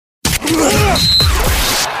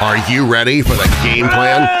Are you ready for the game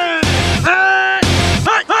plan?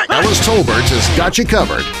 Ellis Tolbert has got you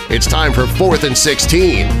covered. It's time for 4th and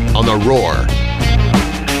 16 on The Roar.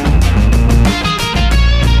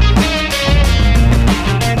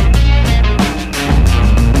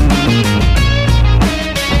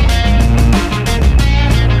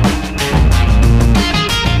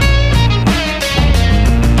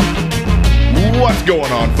 What's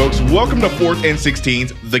going on, folks? Welcome to 4th and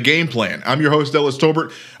 16's The Game Plan. I'm your host, Ellis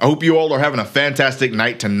Tolbert. I hope you all are having a fantastic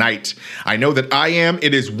night tonight. I know that I am.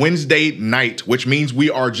 It is Wednesday night, which means we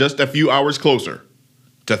are just a few hours closer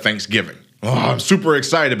to Thanksgiving. Oh, I'm super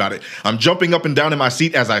excited about it. I'm jumping up and down in my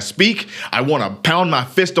seat as I speak. I want to pound my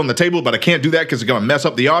fist on the table, but I can't do that because it's going to mess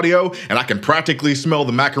up the audio, and I can practically smell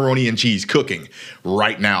the macaroni and cheese cooking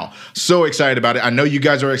right now. So excited about it. I know you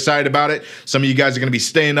guys are excited about it. Some of you guys are going to be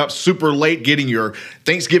staying up super late getting your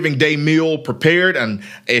Thanksgiving Day meal prepared, and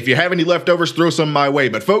if you have any leftovers, throw some my way.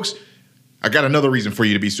 But folks, I got another reason for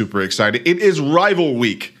you to be super excited. It is Rival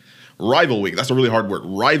Week. Rival Week. That's a really hard word.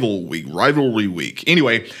 Rivalry week.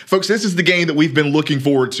 Anyway, folks, this is the game that we've been looking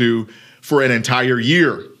forward to for an entire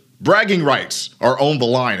year. Bragging rights are on the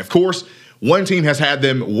line. Of course, one team has had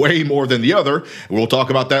them way more than the other. We'll talk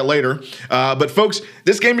about that later. But folks,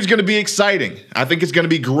 this game is going to be exciting. I think it's going to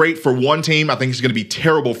be great for one team. I think it's going to be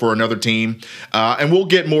terrible for another team. And we'll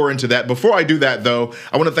get more into that. Before I do that, though,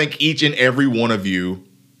 I want to thank each and every one of you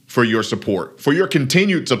for your support, for your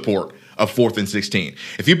continued support of 4th and 16.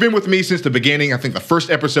 If you've been with me since the beginning, I think the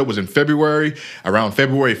first episode was in February, around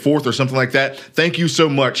February 4th or something like that. Thank you so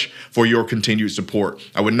much for your continued support.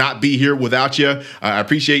 I would not be here without you. I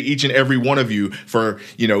appreciate each and every one of you for,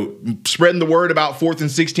 spreading the word about 4th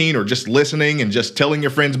and 16 or just listening and just telling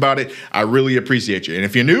your friends about it. I really appreciate you. And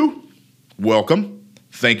if you're new, welcome.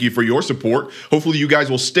 Thank you for your support. Hopefully you guys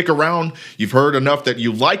will stick around. You've heard enough that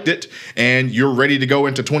you liked it and you're ready to go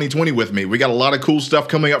into 2020 with me. We got a lot of cool stuff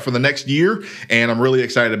coming up for the next year, and I'm really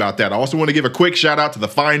excited about that. I also want to give a quick shout out to the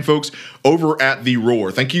fine folks over at The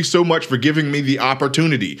Roar. Thank you so much for giving me the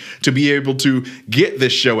opportunity to be able to get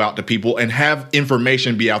this show out to people and have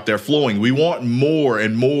information be out there flowing. We want more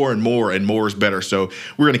and more and more, and more is better. So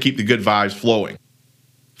we're going to keep the good vibes flowing.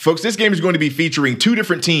 Folks, this game is going to be featuring two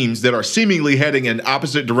different teams that are seemingly heading in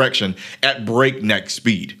opposite direction at breakneck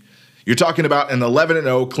speed. You're talking about an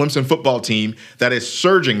 11-0 Clemson football team that is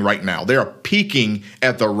surging right now. They are peaking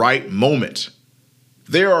at the right moment.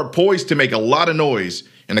 They are poised to make a lot of noise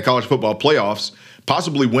in the college football playoffs,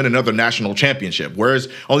 possibly win another national championship. Whereas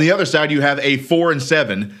on the other side, you have a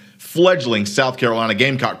 4-7 fledgling South Carolina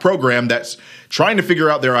Gamecock program that's trying to figure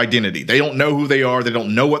out their identity. They don't know who they are. They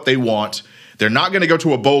don't know what they want. They're not going to go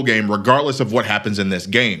to a bowl game regardless of what happens in this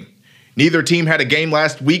game. Neither team had a game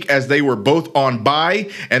last week as they were both on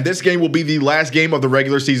bye, and this game will be the last game of the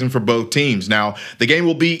regular season for both teams. Now, the game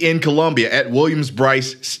will be in Columbia at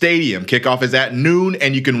Williams-Brice Stadium. Kickoff is at noon,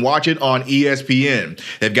 and you can watch it on ESPN.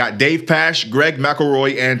 They've got Dave Pasch, Greg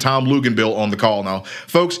McElroy, and Tom Luginbill on the call. Now,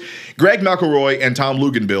 folks, Greg McElroy and Tom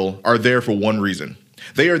Luginbill are there for one reason.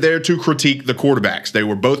 They are there to critique the quarterbacks. They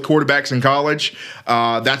were both quarterbacks in college.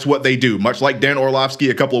 That's what they do. Much like Dan Orlovsky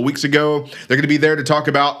a couple of weeks ago, they're going to be there to talk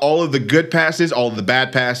about all of the good passes, all of the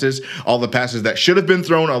bad passes, all the passes that should have been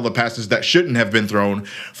thrown, all the passes that shouldn't have been thrown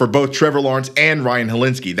for both Trevor Lawrence and Ryan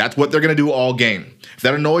Helinski. That's what they're going to do all game. If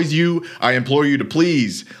that annoys you, I implore you to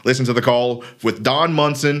please listen to the call with Don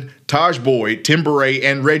Munson, Taj Boyd, Tim Beret,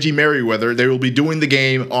 and Reggie Merriweather. They will be doing the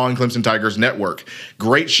game on Clemson Tigers Network.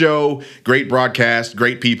 Great show, great broadcast,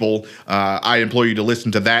 great people. I implore you to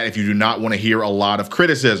listen to that if you do not want to hear a lot of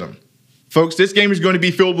criticism. Folks, this game is going to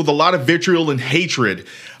be filled with a lot of vitriol and hatred.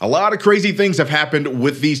 A lot of crazy things have happened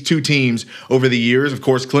with these two teams over the years. Of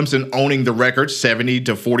course, Clemson owning the record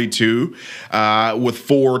 70-42 with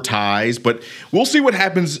 4 ties. But we'll see what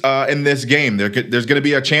happens in this game. There's going to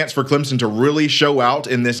be a chance for Clemson to really show out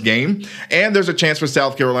in this game. And there's a chance for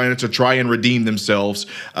South Carolina to try and redeem themselves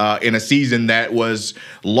in a season that was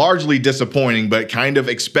largely disappointing, but kind of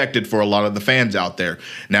expected for a lot of the fans out there.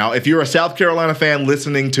 Now, if you're a South Carolina fan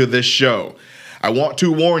listening to this show, I want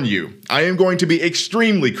to warn you, I am going to be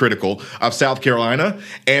extremely critical of South Carolina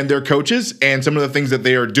and their coaches and some of the things that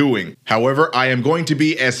they are doing. However, I am going to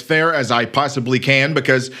be as fair as I possibly can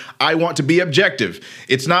because I want to be objective.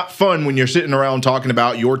 It's not fun when you're sitting around talking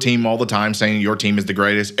about your team all the time, saying your team is the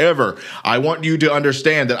greatest ever. I want you to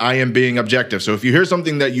understand that I am being objective. So if you hear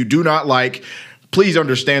something that you do not like, please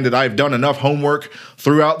understand that I've done enough homework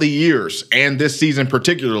throughout the years and this season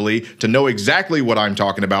particularly to know exactly what I'm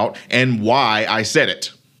talking about and why I said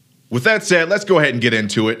it. With that said, let's go ahead and get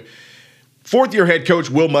into it. Fourth-year head coach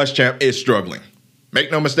Will Muschamp is struggling.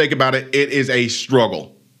 Make no mistake about it, it is a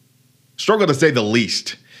struggle. struggle to say the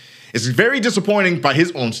least. It's very disappointing by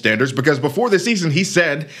his own standards because before the season, he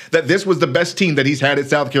said that this was the best team that he's had at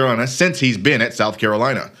South Carolina since he's been at South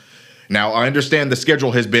Carolina. Now, I understand the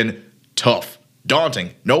schedule has been tough,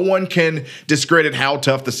 daunting. No one can discredit how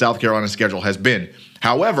tough the South Carolina schedule has been.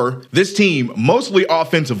 However, this team, mostly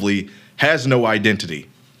offensively, has no identity.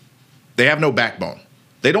 They have no backbone.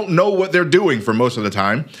 They don't know what they're doing for most of the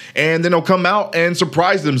time, and then they'll come out and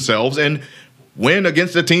surprise themselves and win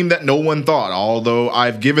against a team that no one thought, although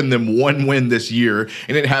I've given them one win this year,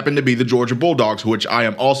 and it happened to be the Georgia Bulldogs, which I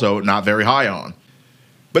am also not very high on.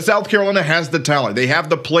 But South Carolina has the talent. They have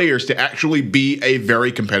the players to actually be a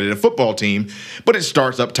very competitive football team, but it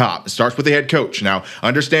starts up top. It starts with the head coach. Now,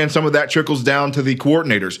 understand some of that trickles down to the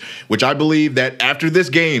coordinators, which I believe that after this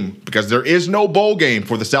game, because there is no bowl game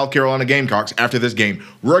for the South Carolina Gamecocks after this game,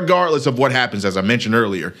 regardless of what happens, as I mentioned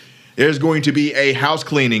earlier, there's going to be a house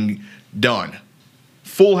cleaning done.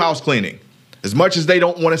 Full house cleaning. As much as they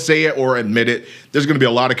don't want to say it or admit it, there's going to be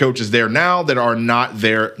a lot of coaches there now that are not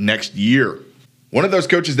there next year. One of those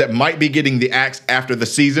coaches that might be getting the axe after the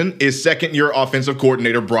season is second-year offensive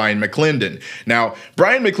coordinator Brian McClendon. Now,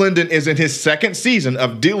 Brian McClendon is in his second season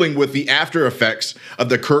of dealing with the after effects of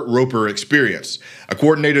the Kurt Roper experience, a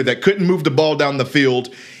coordinator that couldn't move the ball down the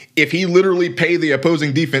field if he literally paid the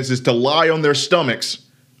opposing defenses to lie on their stomachs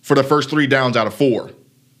for the first 3 downs out of 4.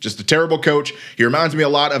 Just a terrible coach. He reminds me a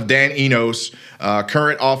lot of Dan Enos,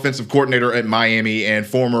 current offensive coordinator at Miami and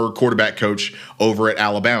former quarterback coach over at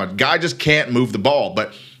Alabama. Guy just can't move the ball.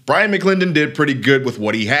 But Brian McClendon did pretty good with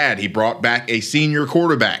what he had. He brought back a senior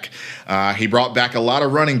quarterback. He brought back a lot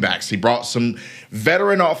of running backs. He brought some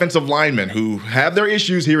veteran offensive linemen who have their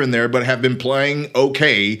issues here and there but have been playing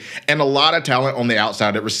okay, and a lot of talent on the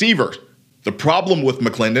outside at receiver. The problem with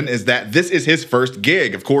McClendon is that this is his first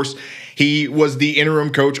gig. Of course, he was the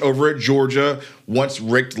interim coach over at Georgia once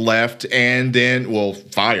Richt left and then,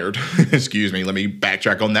 fired. Excuse me, let me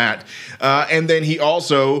backtrack on that. And then he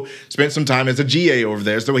also spent some time as a GA over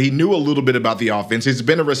there, so he knew a little bit about the offense. He's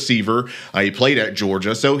been a receiver. He played at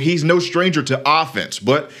Georgia, so he's no stranger to offense,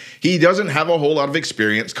 but he doesn't have a whole lot of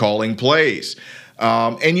experience calling plays.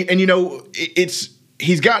 He's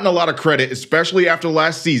gotten a lot of credit, especially after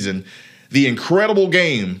last season. The incredible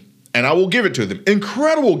game, and I will give it to them,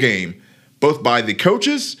 incredible game, both by the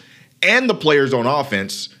coaches and the players on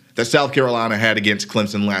offense that South Carolina had against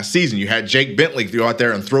Clemson last season. You had Jake Bentley go out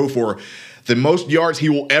there and throw for the most yards he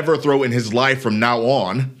will ever throw in his life from now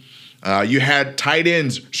on. You had tight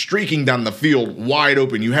ends streaking down the field wide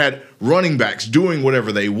open. You had running backs doing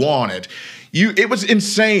whatever they wanted. It was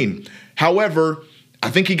insane. However, I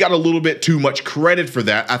think he got a little bit too much credit for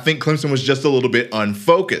that. I think Clemson was just a little bit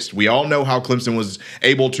unfocused. We all know how Clemson was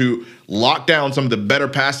able to lock down some of the better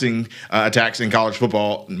passing attacks in college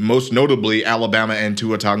football, most notably Alabama and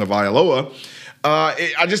Tua Tagovailoa.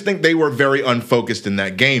 I just think they were very unfocused in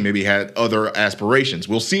that game, maybe had other aspirations.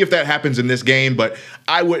 We'll see if that happens in this game, but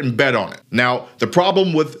I wouldn't bet on it. Now, the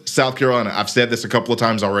problem with South Carolina, I've said this a couple of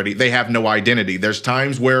times already, they have no identity. There's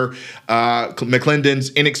times where McClendon's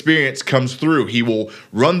inexperience comes through. He will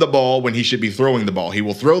run the ball when he should be throwing the ball. He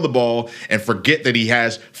will throw the ball and forget that he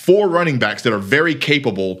has 4 running backs that are very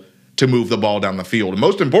capable to move the ball down the field. And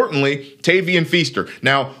most importantly, Tavian Feaster.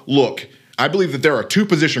 Now, look, I believe that there are 2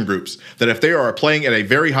 position groups that if they are playing at a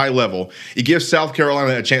very high level, it gives South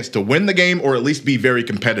Carolina a chance to win the game or at least be very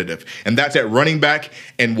competitive. And that's at running back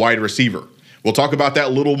and wide receiver. We'll talk about that a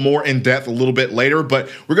little more in depth a little bit later, but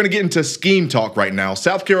we're going to get into scheme talk right now.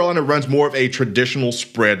 South Carolina runs more of a traditional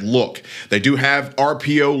spread look. They do have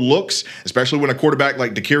RPO looks, especially when a quarterback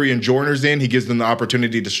like Dakereon Joyner's in. He gives them the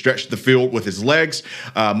opportunity to stretch the field with his legs.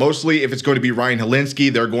 Mostly, if it's going to be Ryan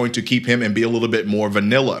Helinski, they're going to keep him and be a little bit more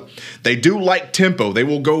vanilla. They do like tempo. They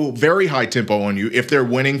will go very high tempo on you if they're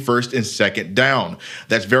winning first and second down.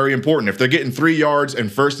 That's very important. If they're getting 3 yards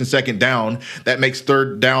and first and second down, that makes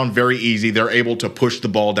third down very easy. They're able to push the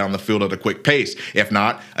ball down the field at a quick pace. If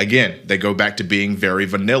not, again, they go back to being very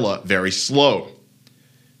vanilla, very slow.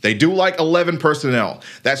 They do like 11 personnel.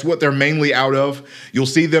 That's what they're mainly out of. You'll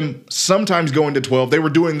see them sometimes going to 12. They were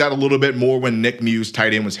doing that a little bit more when Nick Muse,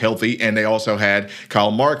 tight end, was healthy, and they also had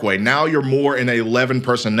Kyle Markway. Now you're more in 11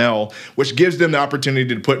 personnel, which gives them the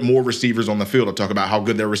opportunity to put more receivers on the field. I'll talk about how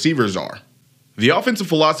good their receivers are. The offensive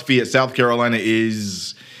philosophy at South Carolina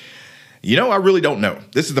is... I really don't know.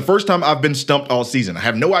 This is the first time I've been stumped all season. I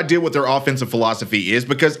have no idea what their offensive philosophy is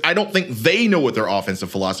because I don't think they know what their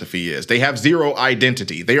offensive philosophy is. They have zero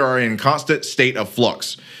identity. They are in constant state of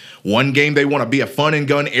flux. One game they want to be a fun and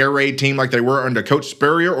gun air raid team like they were under Coach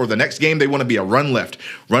Spurrier, or the next game they want to be a run left,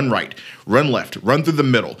 run right, run left, run through the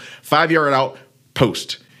middle, 5-yard out,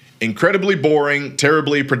 post. incredibly boring,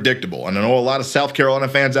 terribly predictable. And I know a lot of South Carolina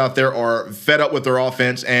fans out there are fed up with their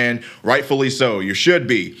offense, and rightfully so. You should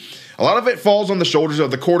be. A lot of it falls on the shoulders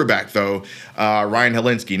of the quarterback, though, Ryan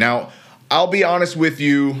Hilinski. Now, I'll be honest with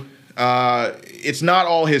you, it's not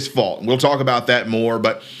all his fault. We'll talk about that more,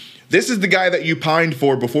 but this is the guy that you pined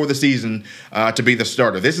for before the season to be the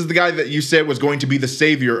starter. This is the guy that you said was going to be the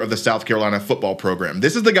savior of the South Carolina football program.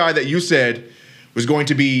 This is the guy that you said was going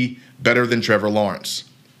to be better than Trevor Lawrence.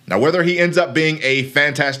 Now, whether he ends up being a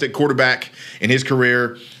fantastic quarterback in his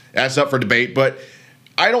career, that's up for debate, but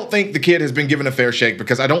I don't think the kid has been given a fair shake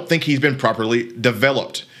because I don't think he's been properly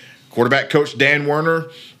developed. Quarterback coach Dan Werner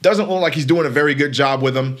doesn't look like he's doing a very good job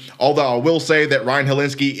with him, although I will say that Ryan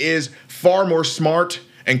Hilinski is far more smart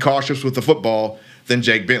and cautious with the football than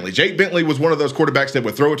Jake Bentley. Jake Bentley was one of those quarterbacks that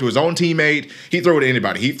would throw it to his own teammate. He'd throw it to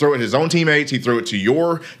anybody. He'd throw it to his own teammates. He'd throw it to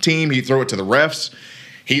your team. He'd throw it to the refs.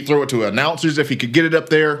 He'd throw it to announcers if he could get it up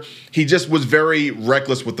there. He just was very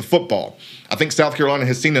reckless with the football. I think South Carolina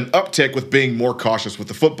has seen an uptick with being more cautious with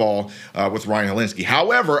the football with Ryan Hilinski.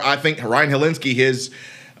 However, I think Ryan Hilinski has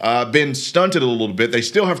been stunted a little bit. They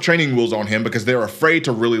still have training wheels on him because they're afraid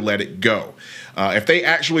to really let it go. If they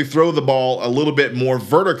actually throw the ball a little bit more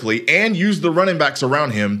vertically and use the running backs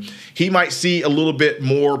around him, he might see a little bit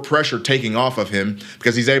more pressure taking off of him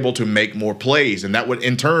because he's able to make more plays. And that would,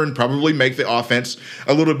 in turn, probably make the offense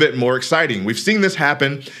a little bit more exciting. We've seen this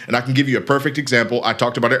happen, and I can give you a perfect example. I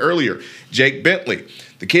talked about it earlier. Jake Bentley.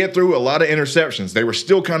 The kid threw a lot of interceptions. They were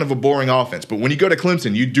still kind of a boring offense. But when you go to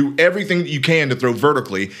Clemson, you do everything that you can to throw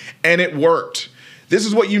vertically, and it worked. This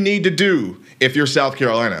is what you need to do if you're South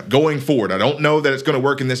Carolina going forward. I don't know that it's going to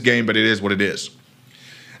work in this game, but it is what it is.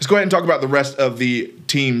 Let's go ahead and talk about the rest of the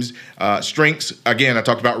team's strengths. Again, I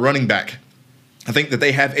talked about running back. I think that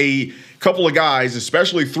they have a couple of guys,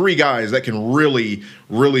 especially three guys, that can really,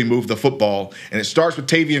 really move the football. And it starts with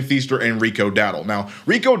Tavian Feaster and Rico Dowdle. Now,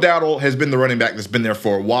 Rico Dowdle has been the running back that's been there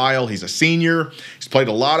for a while. He's a senior. He's played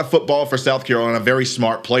a lot of football for South Carolina, a very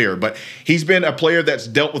smart player. But he's been a player that's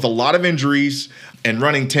dealt with a lot of injuries and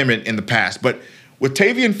running timid in the past. But with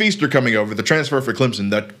Tavian Feaster coming over, the transfer for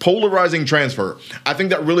Clemson, the polarizing transfer, I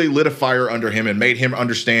think that really lit a fire under him and made him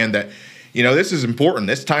understand that, you know, this is important.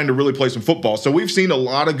 It's time to really play some football. So we've seen a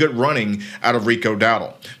lot of good running out of Rico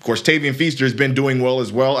Dowdle. Of course, Tavian Feaster has been doing well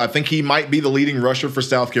as well. I think he might be the leading rusher for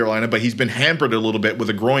South Carolina, but he's been hampered a little bit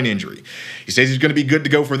with a groin injury. He says he's going to be good to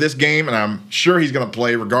go for this game, and I'm sure he's going to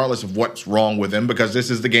play regardless of what's wrong with him because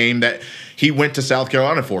this is the game that he went to South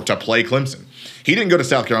Carolina for, to play Clemson. He didn't go to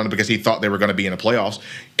South Carolina because he thought they were going to be in the playoffs.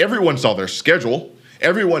 Everyone saw their schedule.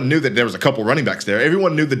 Everyone knew that there was a couple running backs there.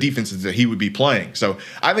 Everyone knew the defenses that he would be playing. So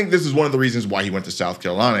I think this is one of the reasons why he went to South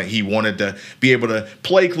Carolina. He wanted to be able to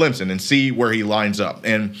play Clemson and see where he lines up.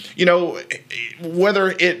 And, you know, whether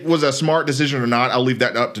it was a smart decision or not, I'll leave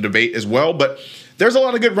that up to debate as well. But there's a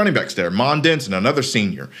lot of good running backs there. Mon Denson, another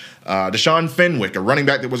senior. Deshaun Fenwick, a running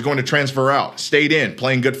back that was going to transfer out, stayed in,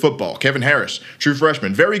 playing good football. Kevin Harris, true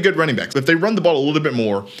freshman, very good running backs. If they run the ball a little bit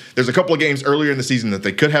more, there's a couple of games earlier in the season that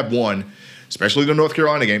they could have won, especially the North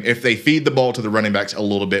Carolina game, if they feed the ball to the running backs a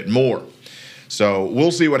little bit more. So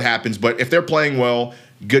we'll see what happens. But if they're playing well,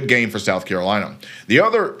 good game for South Carolina. The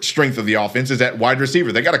other strength of the offense is at wide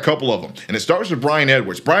receiver. They got a couple of them. And it starts with Brian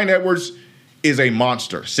Edwards. Brian Edwards is a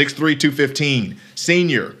monster. 6'3", 215,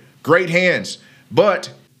 senior, great hands.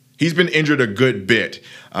 But he's been injured a good bit.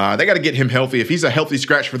 They got to get him healthy. If he's a healthy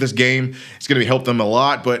scratch for this game, it's going to help them a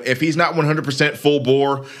lot. But if he's not 100% full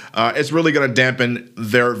bore, it's really going to dampen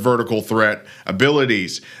their vertical threat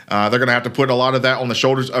abilities. They're going to have to put a lot of that on the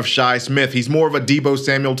shoulders of Shi Smith. He's more of a Deebo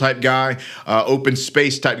Samuel type guy, open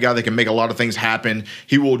space type guy that can make a lot of things happen.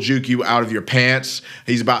 He will juke you out of your pants.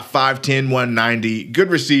 He's about 5'10", 190. Good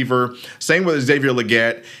receiver. Same with Xavier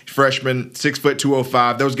Legette, freshman, 6 foot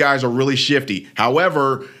 205. Those guys are really shifty.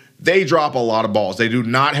 However, they drop a lot of balls. They do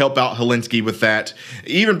not help out Hilinski with that.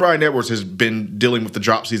 Even Brian Edwards has been dealing with the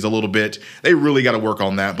dropsies a little bit. They really got to work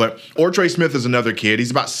on that. But Ortre Smith is another kid.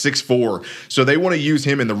 He's about 6'4", so they want to use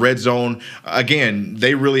him in the red zone. Again,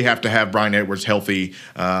 they really have to have Brian Edwards healthy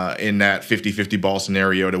in that 50-50 ball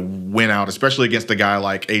scenario to win out, especially against a guy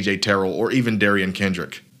like A.J. Terrell or even Darian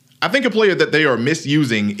Kendrick. I think a player that they are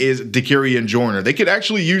misusing is Dakarian Joyner. They could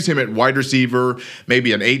actually use him at wide receiver,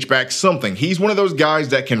 maybe an H-back, something. He's one of those guys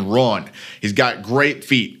that can run. He's got great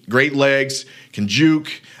feet, great legs, can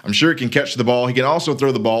juke. I'm sure he can catch the ball. He can also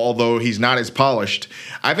throw the ball, although he's not as polished.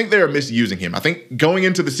 I think they are misusing him. I think going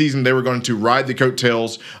into the season, they were going to ride the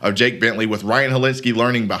coattails of Jake Bentley with Ryan Hilinski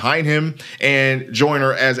learning behind him and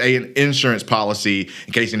Joyner as an insurance policy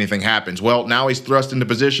in case anything happens. Well, now he's thrust into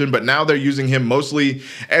position, but now they're using him mostly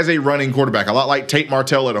as a running quarterback, a lot like Tate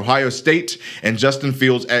Martell at Ohio State and Justin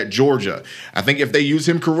Fields at Georgia. I think if they use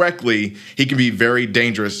him correctly, he can be very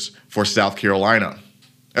dangerous for South Carolina.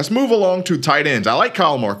 Let's move along to tight ends. I like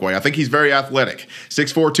Kyle Markway. I think he's very athletic.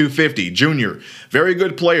 6'4", 250, junior. Very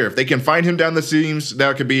good player. If they can find him down the seams,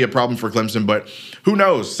 that could be a problem for Clemson. But who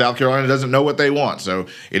knows? South Carolina doesn't know what they want, so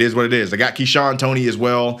it is what it is. They got Keyshawn Toney as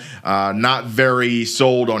well. Not very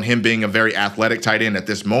sold on him being a very athletic tight end at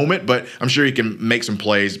this moment, but I'm sure he can make some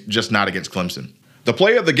plays, just not against Clemson. The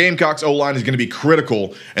play of the Gamecocks O-line is going to be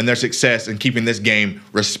critical in their success in keeping this game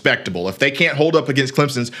respectable. If they can't hold up against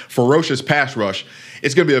Clemson's ferocious pass rush,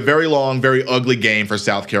 it's going to be a very long, very ugly game for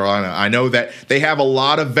South Carolina. I know that they have a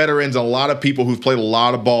lot of veterans, a lot of people who've played a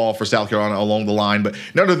lot of ball for South Carolina along the line, but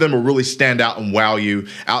none of them will really stand out and wow you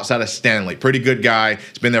outside of Stanley. Pretty good guy.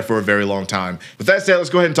 He's been there for a very long time. With that said,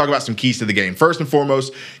 let's go ahead and talk about some keys to the game. First and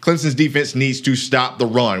foremost, Clemson's defense needs to stop the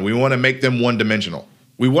run. We want to make them one-dimensional.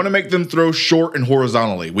 We want to make them throw short and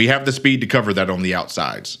horizontally. We have the speed to cover that on the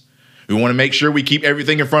outsides. We want to make sure we keep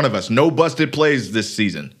everything in front of us. No busted plays this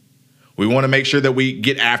season. We want to make sure that we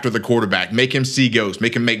get after the quarterback, make him see ghosts,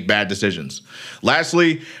 make him make bad decisions.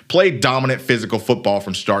 Lastly, play dominant physical football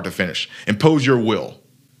from start to finish. Impose your will.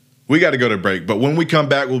 We got to go to break, but when we come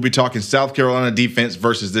back, we'll be talking South Carolina defense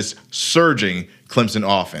versus this surging Clemson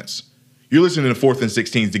offense. You're listening to 4th and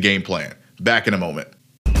 16's The Game Plan. Back in a moment.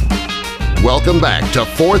 Welcome back to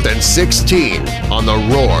 4th and 16 on The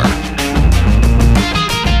Roar.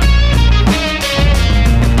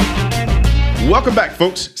 Welcome back,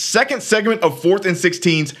 folks. Second segment of 4th and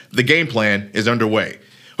 16's The Game Plan is underway.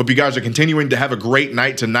 Hope you guys are continuing to have a great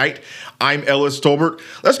night tonight. I'm Ellis Tolbert.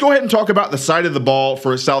 Let's go ahead and talk about the side of the ball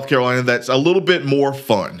for South Carolina that's a little bit more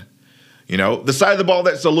fun. You know, the side of the ball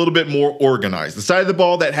that's a little bit more organized, the side of the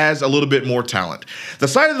ball that has a little bit more talent, the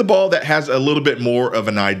side of the ball that has a little bit more of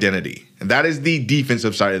an identity, and that is the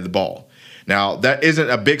defensive side of the ball. Now, that isn't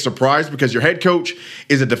a big surprise because your head coach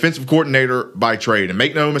is a defensive coordinator by trade. And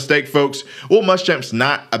make no mistake, folks, Will Muschamp's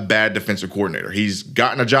not a bad defensive coordinator. He's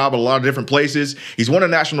gotten a job at a lot of different places. He's won a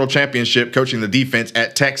national championship coaching the defense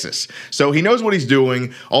at Texas. So he knows what he's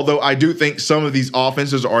doing, although I do think some of these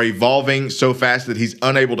offenses are evolving so fast that he's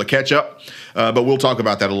unable to catch up. But we'll talk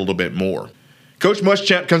about that a little bit more. Coach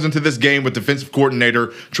Muschamp comes into this game with defensive coordinator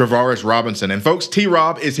Travaris Robinson. And folks,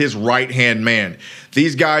 T-Rob is his right-hand man.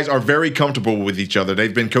 These guys are very comfortable with each other.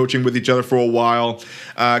 They've been coaching with each other for a while.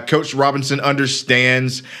 Coach Robinson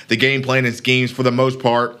understands the game plan and schemes for the most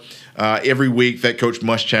part every week that Coach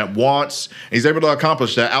Muschamp wants. He's able to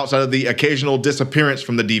accomplish that outside of the occasional disappearance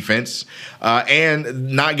from the defense and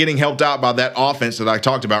not getting helped out by that offense that I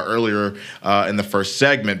talked about earlier in the first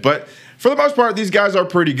segment. But for the most part, these guys are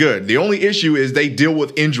pretty good. The only issue is they deal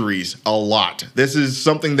with injuries a lot. This is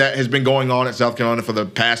something that has been going on at South Carolina for the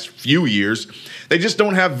past few years. They just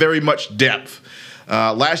don't have very much depth.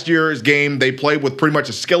 Last year's game, they played with pretty much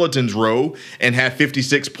a skeleton's row and had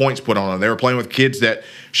 56 points put on them. They were playing with kids that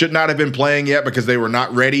should not have been playing yet because they were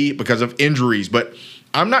not ready because of injuries. But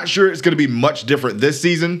I'm not sure it's going to be much different this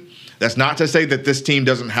season. That's not to say that this team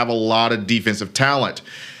doesn't have a lot of defensive talent.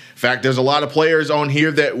 In fact, there's a lot of players on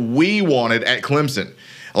here that we wanted at Clemson.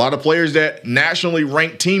 A lot of players that nationally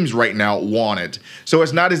ranked teams right now wanted. So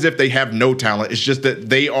it's not as if they have no talent. It's just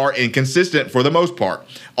that they are inconsistent for the most part.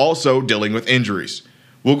 Also dealing with injuries.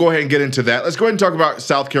 We'll go ahead and get into that. Let's go ahead and talk about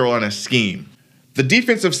South Carolina's scheme. The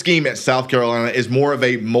defensive scheme at South Carolina is more of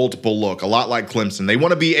a multiple look, a lot like Clemson. They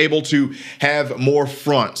want to be able to have more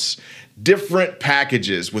fronts, different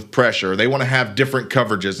packages with pressure. They want to have different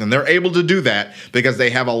coverages, and they're able to do that because they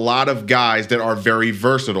have a lot of guys that are very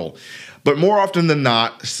versatile. But more often than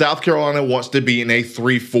not, South Carolina wants to be in a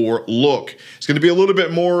 3-4 look. It's going to be a little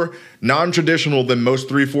bit more non-traditional than most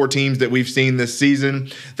 3-4 teams that we've seen this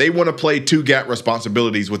season. They want to play two-gap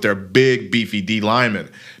responsibilities with their big, beefy D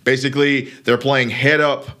linemen. Basically, they're playing head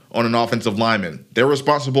up on an offensive lineman. They're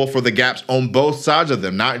responsible for the gaps on both sides of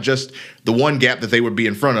them, not just the one gap that they would be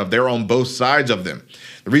in front of. They're on both sides of them.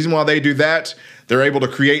 The reason why they do that, they're able to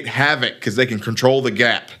create havoc because they can control the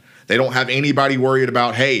gap. They don't have anybody worried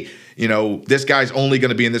about, hey, you know, this guy's only going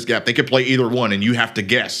to be in this gap. They could play either one, and you have to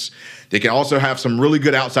guess. They can also have some really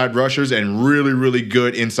good outside rushers and really, really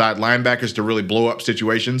good inside linebackers to really blow up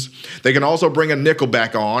situations. They can also bring a nickel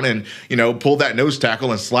back on and, pull that nose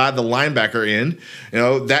tackle and slide the linebacker in.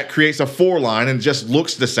 That creates a 4-line and just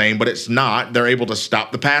looks the same, but it's not. They're able to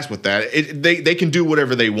stop the pass with that. They can do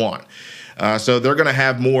whatever they want. So they're going to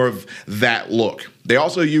have more of that look. They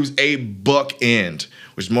also use a buck end,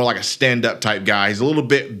 which is more like a stand-up type guy. He's a little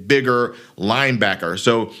bit bigger linebacker.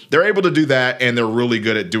 So they're able to do that, and they're really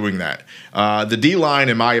good at doing that. The D-line,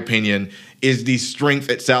 in my opinion, is the strength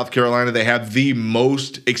at South Carolina. They have the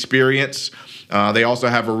most experience. They also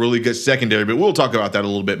have a really good secondary, but we'll talk about that a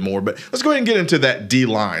little bit more. But let's go ahead and get into that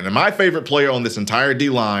D-line. And my favorite player on this entire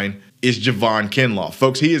D-line is Javon Kinlaw.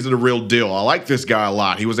 Folks, he is the real deal. I like this guy a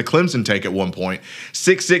lot. He was a Clemson take at one point.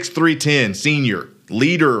 6'6", 310, senior,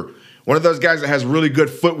 leader. One of those guys that has really good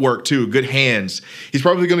footwork, too, good hands. He's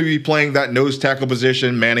probably going to be playing that nose tackle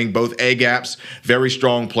position, manning both A-gaps. Very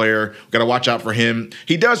strong player. Got to watch out for him.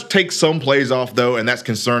 He does take some plays off, though, and that's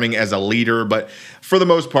concerning as a leader. But for the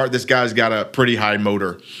most part, this guy's got a pretty high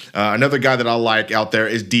motor. Another guy that I like out there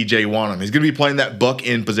is DJ Wonnum. He's going to be playing that buck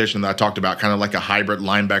end position that I talked about, kind of like a hybrid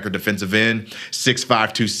linebacker defensive end, 6'5",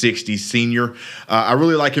 260, senior. I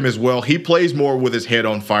really like him as well. He plays more with his head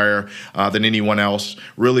on fire than anyone else.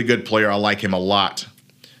 Really good player. I like him a lot.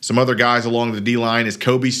 Some other guys along the D-line is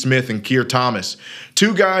Kobe Smith and Keir Thomas.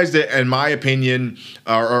 Two guys that, in my opinion,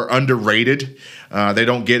 are underrated. They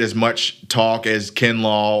don't get as much talk as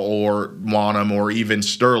Kinlaw or Wonnum or even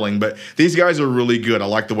Sterling, but these guys are really good. I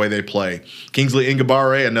like the way they play. Kingsley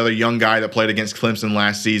Ingabare, another young guy that played against Clemson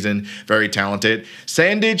last season, very talented.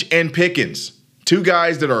 Sandage and Pickens. Two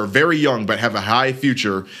guys that are very young but have a high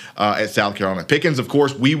future at South Carolina. Pickens, of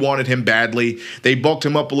course, we wanted him badly. They bulked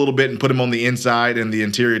him up a little bit and put him on the inside in the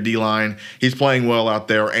interior D-line. He's playing well out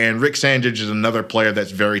there. And Rick Sandage is another player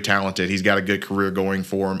that's very talented. He's got a good career going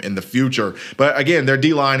for him in the future. But again, their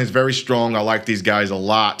D-line is very strong. I like these guys a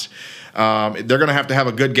lot. They're going to have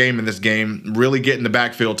a good game in this game, really get in the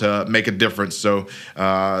backfield to make a difference. So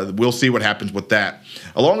we'll see what happens with that.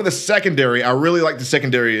 Along with the secondary, I really like the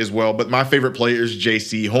secondary as well, but my favorite player is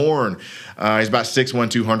J.C. Horn. He's about 6'1",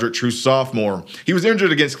 200, true sophomore. He was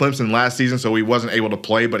injured against Clemson last season, so he wasn't able to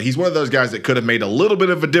play, but he's one of those guys that could have made a little bit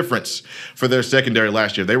of a difference for their secondary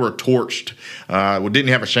last year. They were torched,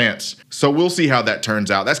 didn't have a chance. So we'll see how that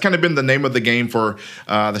turns out. That's kind of been the name of the game for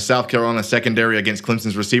the South Carolina secondary against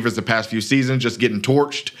Clemson's receivers the past few seasons, just getting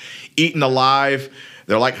torched, eaten alive.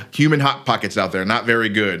 They're like human hot pockets out there, not very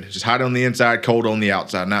good. Just hot on the inside, cold on the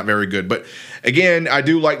outside, not very good. But again, I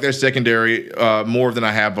do like their secondary more than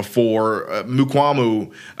I have before.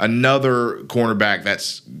 Mukwamu, another cornerback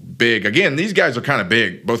that's big. Again, these guys are kind of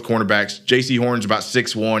big, both cornerbacks. J.C. Horn's about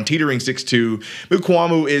 6'1", teetering 6'2".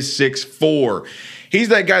 Mukwamu is 6'4". He's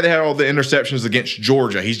that guy that had all the interceptions against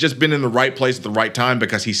Georgia. He's just been in the right place at the right time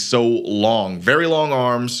because he's so long. Very long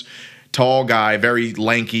arms. Tall guy, very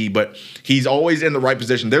lanky, but he's always in the right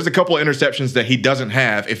position. There's a couple of interceptions that he doesn't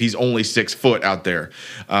have if he's only 6 foot out there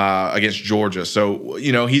against Georgia. So,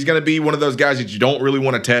 he's going to be one of those guys that you don't really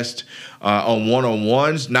want to test on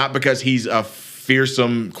one-on-ones, not because he's a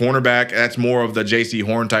fearsome cornerback. That's more of the J.C.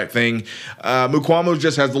 Horn type thing. Mukwamu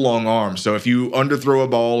just has the long arm. So if you underthrow a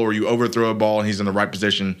ball or you overthrow a ball and he's in the right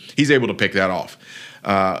position, he's able to pick that off.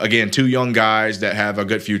 Again, two young guys that have a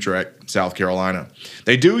good future at South Carolina.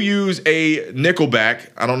 They do use a nickelback.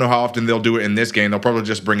 I don't know how often they'll do it in this game. They'll probably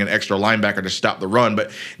just bring an extra linebacker to stop the run,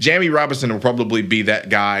 but Jamie Robinson will probably be that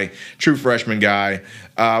guy, true freshman guy.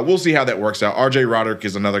 We'll see how that works out. R.J. Roderick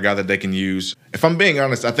is another guy that they can use. If I'm being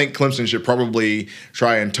honest, I think Clemson should probably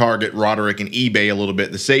try and target Roderick and eBay a little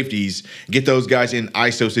bit, the safeties, get those guys in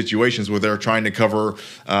ISO situations where they're trying to cover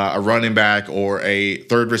a running back or a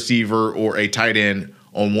third receiver or a tight end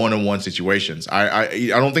on one-on-one situations. I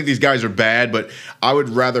don't think these guys are bad, but I would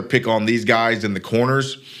rather pick on these guys than the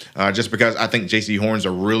corners just because I think J.C. Horn's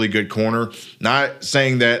a really good corner. Not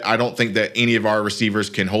saying that I don't think that any of our receivers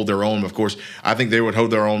can hold their own. Of course, I think they would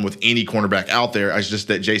hold their own with any cornerback out there. It's just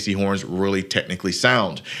that J.C. Horn's really technically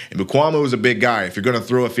sound. And Mukwamu is a big guy. If you're going to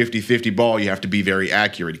throw a 50-50 ball, you have to be very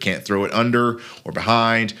accurate. You can't throw it under or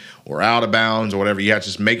behind or out of bounds or whatever. You have to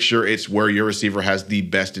just make sure it's where your receiver has the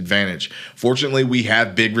best advantage. Fortunately, we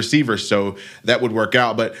have big receivers, so that would work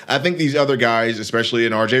out. But I think these other guys, especially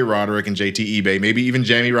in R.J. Roderick and J.T. eBay, maybe even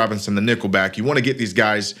Jamie Robinson, the nickelback, you want to get these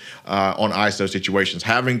guys on ISO situations,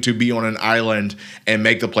 having to be on an island and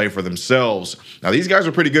make the play for themselves. Now, these guys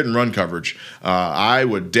are pretty good in run coverage. I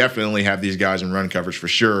would definitely have these guys in run coverage for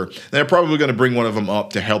sure. They're probably going to bring one of them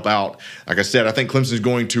up to help out. Like I said, I think Clemson's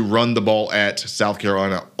going to run the ball at South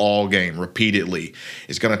Carolina all all game repeatedly.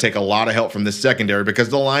 It's going to take a lot of help from the secondary because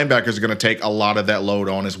the linebackers are going to take a lot of that load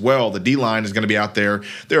on as well. The D-line is going to be out there.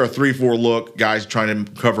 There are 3-4 look guys trying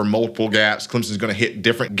to cover multiple gaps. Clemson's going to hit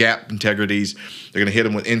different gap integrities. They're going to hit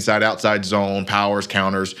them with inside-outside zone, powers,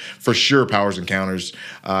 counters, for sure powers and counters.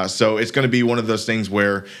 So it's going to be one of those things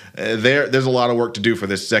where there's a lot of work to do for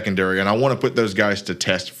this secondary, and I want to put those guys to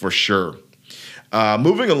test for sure.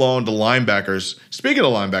 Moving along to linebackers. Speaking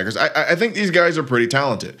of linebackers, I think these guys are pretty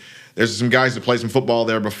talented. There's some guys that played some football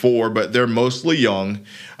there before, but they're mostly young.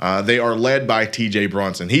 They are led by T.J.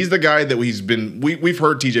 Brunson. He's the guy that we've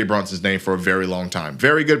heard T.J. Brunson's name for a very long time.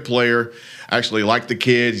 Very good player. Actually like the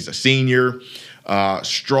kid. He's a senior.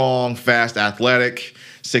 Strong, fast, athletic.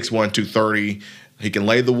 6'1", 230. He can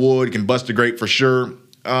lay the wood. He can bust a grape for sure.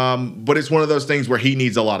 But it's one of those things where he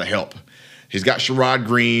needs a lot of help. He's got Sherrod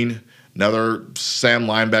Green, another Sam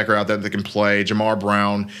linebacker out there that can play. Jamar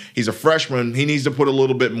Brown. He's a freshman. He needs to put a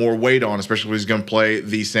little bit more weight on, especially if he's going to play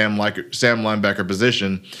the Sam linebacker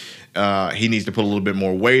position. He needs to put a little bit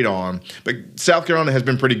more weight on. But South Carolina has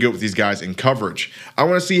been pretty good with these guys in coverage. I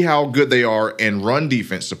want to see how good they are in run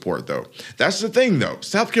defense support, though. That's the thing, though.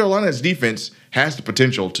 South Carolina's defense has the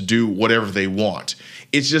potential to do whatever they want.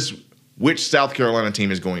 It's just which South Carolina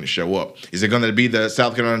team is going to show up. Is it going to be the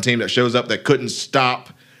South Carolina team that shows up that couldn't stop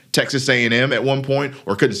Texas A&M at one point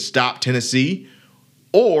or couldn't stop Tennessee?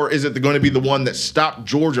 Or is it going to be the one that stopped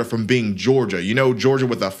Georgia from being Georgia? You know, Georgia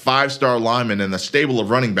with a 5-star lineman and a stable of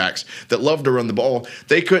running backs that love to run the ball.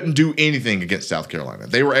 They couldn't do anything against South Carolina.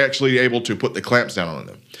 They were actually able to put the clamps down on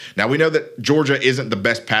them. Now, we know that Georgia isn't the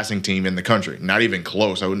best passing team in the country. Not even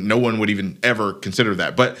close. No one would even ever consider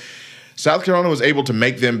that. But South Carolina was able to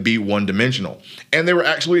make them be one-dimensional. And they were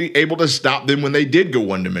actually able to stop them when they did go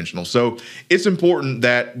one-dimensional. So it's important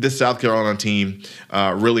that this South Carolina team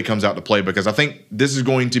really comes out to play because I think this is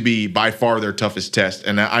going to be by far their toughest test.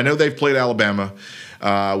 And I know they've played Alabama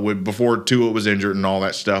before Tua was injured and all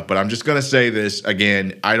that stuff. But I'm just going to say this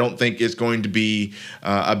again. I don't think it's going to be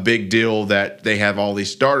a big deal that they have all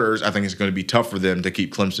these starters. I think it's going to be tough for them to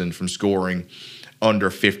keep Clemson from scoring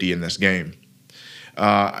under 50 in this game.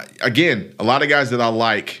 Again, a lot of guys that I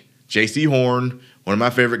like. J.C. Horn, one of my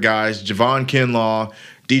favorite guys. Javon Kinlaw,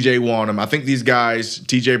 DJ Wonnum. I think these guys,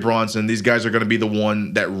 T.J. Brunson, these guys are going to be the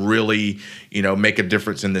one that really, make a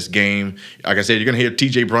difference in this game. Like I said, you're going to hear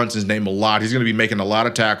T.J. Brunson's name a lot. He's going to be making a lot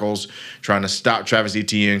of tackles, trying to stop Travis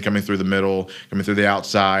Etienne coming through the middle, coming through the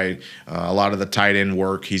outside. A lot of the tight end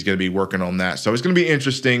work, he's going to be working on that. So it's going to be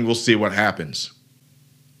interesting. We'll see what happens.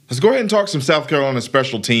 Let's go ahead and talk some South Carolina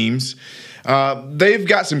special teams. They've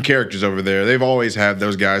got some characters over there. They've always had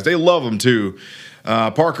those guys. They love them too.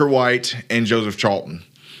 Parker White and Joseph Charlton.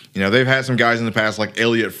 They've had some guys in the past like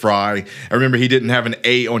Elliott Fry. I remember he didn't have an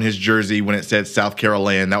A on his jersey when it said South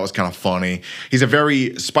Carolina. That was kind of funny. He's a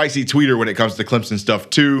very spicy tweeter when it comes to Clemson stuff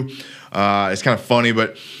too. It's kind of funny,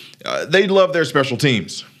 but they love their special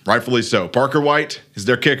teams, rightfully so. Parker White is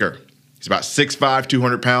their kicker. He's about 6'5",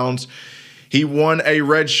 200 pounds. He won a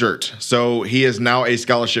red shirt, so he is now a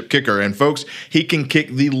scholarship kicker. And, folks, he can kick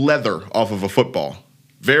the leather off of a football.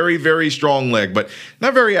 Very, very strong leg, but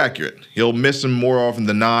not very accurate. He'll miss him more often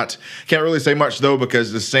than not. Can't really say much, though,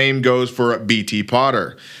 because the same goes for B.T.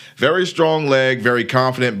 Potter. Very strong leg, very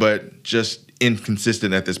confident, but just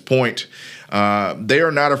inconsistent at this point. They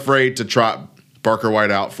are not afraid to trot Parker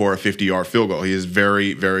White out for a 50-yard field goal. He is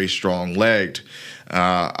very, very strong-legged.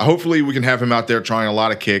 Hopefully we can have him out there trying a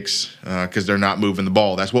lot of kicks because they're not moving the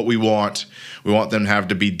ball. That's what we want. We want them to have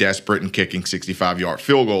to be desperate and kicking 65-yard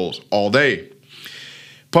field goals all day.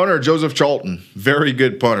 Punter, Joseph Charlton, very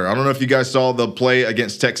good punter. I don't know if you guys saw the play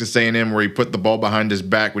against Texas A&M where he put the ball behind his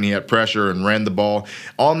back when he had pressure and ran the ball.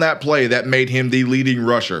 On that play, that made him the leading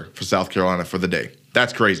rusher for South Carolina for the day.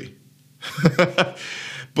 That's crazy.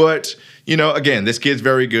 But, again, this kid's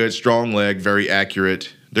very good, strong leg, very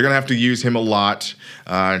accurate. They're going to have to use him a lot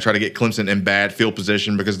and try to get Clemson in bad field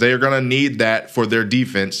position because they are going to need that for their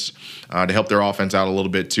defense to help their offense out a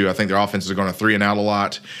little bit too. I think their offenses are going to 3-and-out a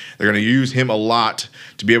lot. They're going to use him a lot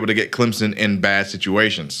to be able to get Clemson in bad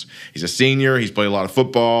situations. He's a senior. He's played a lot of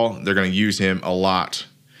football. They're going to use him a lot.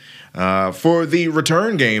 For the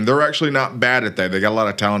return game, they're actually not bad at that. They got a lot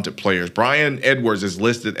of talented players. Brian Edwards is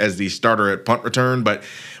listed as the starter at punt return, but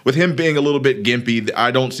with him being a little bit gimpy, I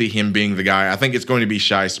don't see him being the guy. I think it's going to be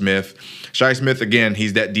Shi Smith. Shi Smith, again,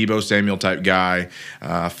 he's that Deebo Samuel type guy,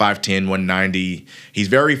 5'10", 190. He's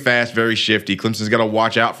very fast, very shifty. Clemson's got to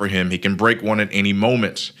watch out for him. He can break one at any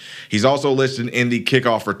moment. He's also listed in the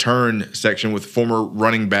kickoff return section with former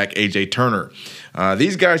running back A.J. Turner.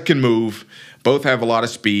 These guys can move. Both have a lot of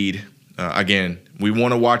speed. Again, We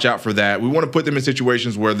want to watch out for that. We want to put them in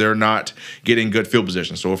situations where they're not getting good field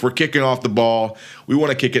position. So if we're kicking off the ball, we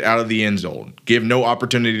want to kick it out of the end zone. Give no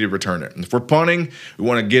opportunity to return it. And if we're punting, we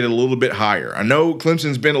want to get it a little bit higher. I know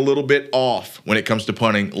Clemson's been a little bit off when it comes to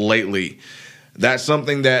punting lately. That's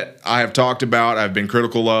something that I have talked about, I've been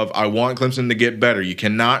critical of. I want Clemson to get better. You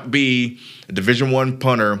cannot be a Division I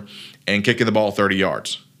punter and kicking the ball 30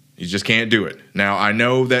 yards. You just can't do it. Now, I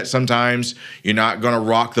know that sometimes you're not going to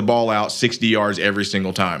rock the ball out 60 yards every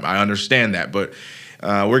single time. I understand that, but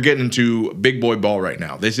we're getting into big boy ball right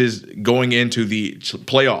now. This is going into the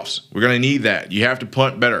playoffs. We're going to need that. You have to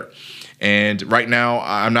punt better. And right now,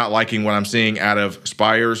 I'm not liking what I'm seeing out of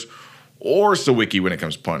Spires or Sawicki when it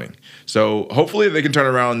comes to punting. So hopefully they can turn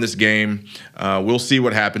around this game. We'll see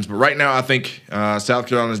what happens. But right now I think South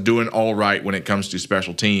Carolina is doing all right when it comes to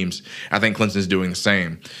special teams. I think Clemson's doing the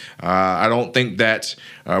same. I don't think that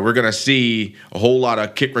we're going to see a whole lot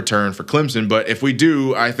of kick return for Clemson. But if we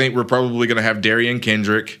do, I think we're probably going to have Darian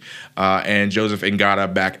Kendrick and Joseph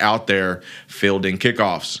Ngata back out there fielding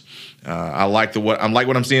kickoffs. I like what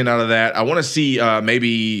I'm seeing out of that. I want to see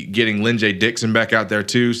maybe getting Lynn J. Dixon back out there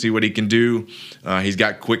too, see what he can do. He's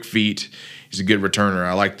got quick feet. He's a good returner.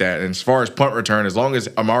 I like that. And as far as punt return, as long as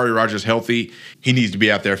Amari Rogers healthy, he needs to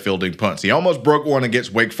be out there fielding punts. He almost broke one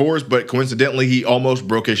against Wake Forest, but coincidentally, he almost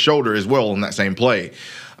broke his shoulder as well in that same play.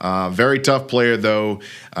 Very tough player, though.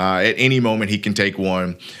 At any moment, he can take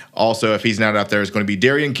one. Also, if he's not out there, it's going to be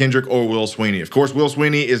Darian Kendrick or Will Sweeney. Of course, Will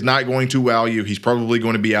Sweeney is not going to wow you. He's probably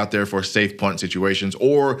going to be out there for safe punt situations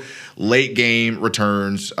or late game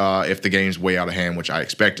returns if the game's way out of hand, which I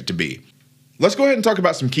expect it to be. Let's go ahead and talk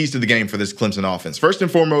about some keys to the game for this Clemson offense. First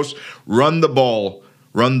and foremost, run the ball,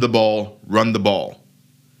 run the ball, run the ball.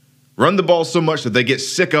 Run the ball so much that they get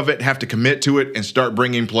sick of it, have to commit to it, and start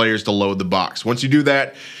bringing players to load the box. Once you do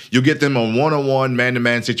that, you'll get them on one-on-one,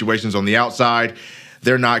 man-to-man situations on the outside.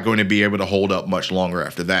 They're not going to be able to hold up much longer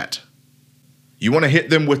after that. You want to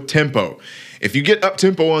hit them with tempo. If you get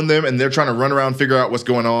up-tempo on them and they're trying to run around, figure out what's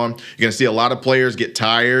going on, you're going to see a lot of players get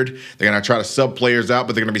tired. They're going to try to sub players out,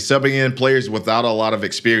 but they're going to be subbing in players without a lot of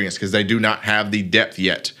experience because they do not have the depth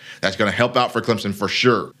yet. That's going to help out for Clemson for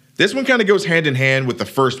sure. This one kind of goes hand in hand with the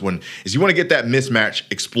first one, is you want to get that mismatch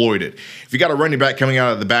exploited. If you got a running back coming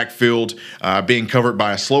out of the backfield, being covered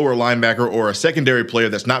by a slower linebacker or a secondary player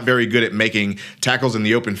that's not very good at making tackles in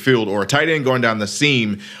the open field, or a tight end going down the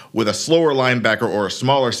seam with a slower linebacker or a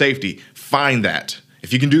smaller safety, find that.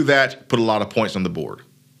 If you can do that, put a lot of points on the board.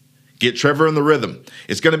 Get Trevor in the rhythm.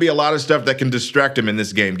 It's going to be a lot of stuff that can distract him in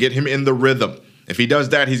this game. Get him in the rhythm. If he does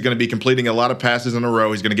that, he's going to be completing a lot of passes in a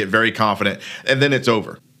row. He's going to get very confident, and then it's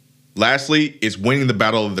over. Lastly, is winning the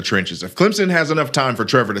battle of the trenches. If Clemson has enough time for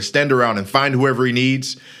Trevor to stand around and find whoever he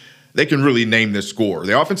needs, they can really name this score.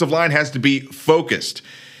 The offensive line has to be focused.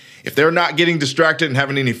 If they're not getting distracted and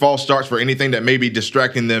having any false starts for anything that may be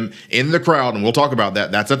distracting them in the crowd, and we'll talk about that,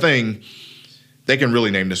 that's a thing, they can really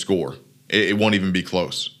name the score. It won't even be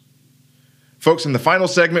close. Folks, in the final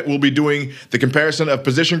segment, we'll be doing the comparison of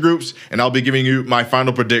position groups, and I'll be giving you my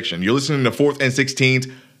final prediction. You're listening to 4th and 16th,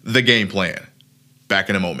 The Game Plan. Back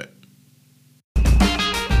in a moment.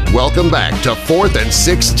 Welcome back to 4th and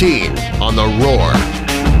 16 on The Roar.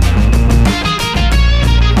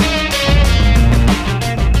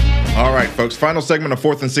 All right, folks, final segment of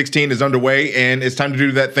 4th and 16 is underway, and it's time to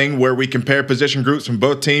do that thing where we compare position groups from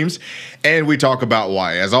both teams, and we talk about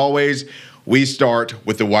why. As always, we start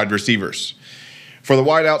with the wide receivers. For the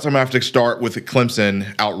wideouts, I'm going to have to start with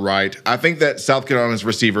Clemson outright. I think that South Carolina's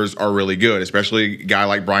receivers are really good, especially a guy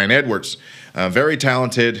like Brian Edwards. Very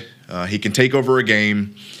talented. He can take over a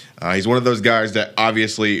game. He's one of those guys that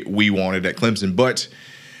obviously we wanted at Clemson, but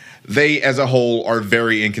they as a whole are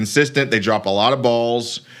very inconsistent. They drop a lot of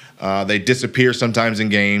balls. They disappear sometimes in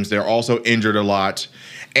games. They're also injured a lot.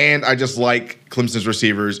 And I just like Clemson's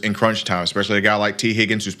receivers in crunch time, especially a guy like T.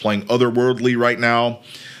 Higgins, who's playing otherworldly right now.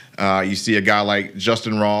 You see a guy like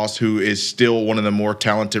Justin Ross, who is still one of the more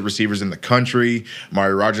talented receivers in the country.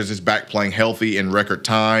 Amari Rogers is back playing healthy in record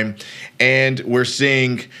time. And we're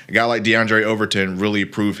seeing a guy like DeAndre Overton really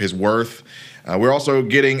prove his worth. We're also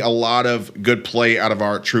getting a lot of good play out of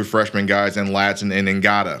our true freshman guys in Ladson and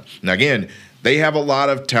Ngata. Now, again, they have a lot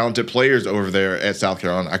of talented players over there at South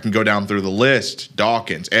Carolina. I can go down through the list.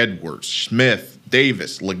 Dawkins, Edwards, Smith,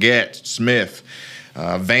 Davis, Leggett, Smith,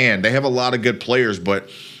 Van. They have a lot of good players, but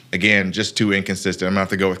again, just too inconsistent. I'm going to have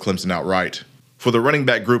to go with Clemson outright. For the running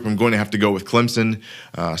back group, I'm going to have to go with Clemson,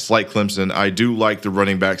 slight Clemson. I do like the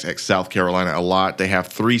running backs at South Carolina a lot. They have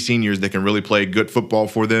 3 seniors that can really play good football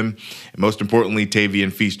for them. And most importantly,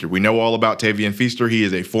 Tavian Feaster. We know all about Tavian Feaster. He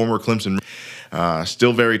is a former Clemson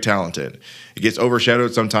Still very talented. It gets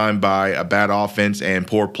overshadowed sometime by a bad offense and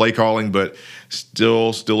poor play calling, but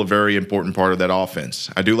still a very important part of that offense.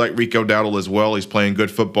 I do like Rico Dowdle as well. He's playing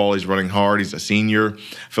good football. He's running hard. He's a senior.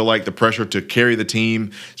 I feel like the pressure to carry the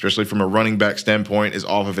team, especially from a running back standpoint, is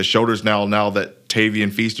off of his shoulders now that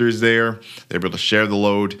Tavian Feaster is there. They're able to share the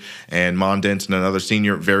load. And Mon Denton, another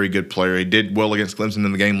senior, very good player. He did well against Clemson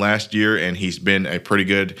in the game last year, and he's been a pretty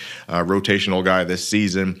good rotational guy this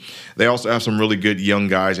season. They also have some really good young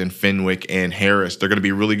guys in Fenwick and Harris. They're going to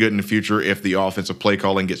be really good in the future if the offensive play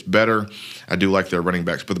calling gets better. I do like their running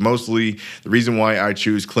backs. But mostly the reason why I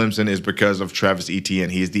choose Clemson is because of Travis Etienne.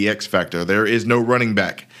 He's the X factor. There is no running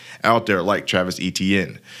back out there like Travis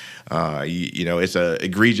Etienne. It's an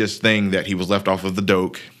egregious thing that he was left off of the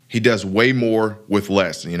Doak. He does way more with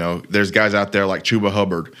less. There's guys out there like Chuba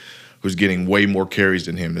Hubbard who's getting way more carries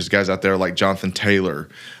than him. There's guys out there like Jonathan Taylor,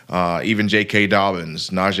 even J.K. Dobbins,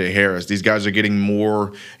 Najee Harris. These guys are getting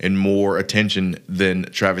more and more attention than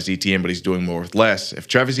Travis Etienne, but he's doing more with less. If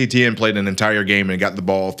Travis Etienne played an entire game and got the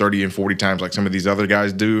ball 30 and 40 times like some of these other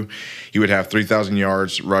guys do, he would have 3,000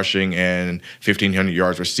 yards rushing and 1,500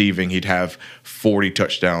 yards receiving. He'd have 40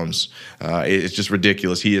 touchdowns. It's just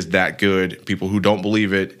ridiculous. He is that good. People who don't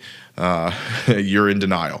believe it, you're in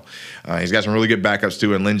denial. He's got some really good backups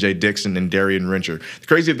too, and Lynn J. Dixon and Darian Rencher. The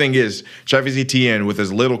crazy thing is, Travis Etienne, with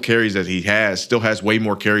as little carries as he has, still has way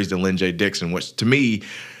more carries than Lynn J. Dixon, which to me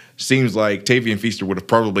seems like Tavian Feaster would have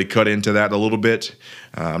probably cut into that a little bit.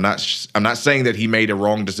 I'm not saying that he made a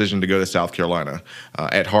wrong decision to go to South Carolina.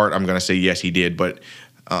 At heart, I'm going to say yes, he did, but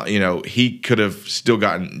he could have still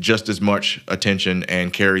gotten just as much attention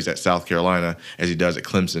and carries at South Carolina as he does at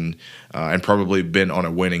Clemson, and probably been on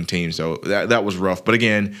a winning team. So that was rough. But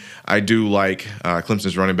again, I do like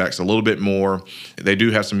Clemson's running backs a little bit more. They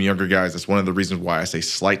do have some younger guys. That's one of the reasons why I say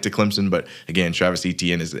slight to Clemson. But again, Travis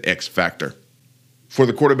Etienne is the X factor. For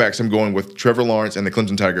the quarterbacks, I'm going with Trevor Lawrence and the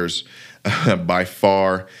Clemson Tigers by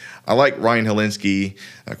far. I like Ryan Hilinski,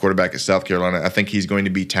 quarterback at South Carolina. I think he's going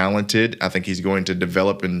to be talented. I think he's going to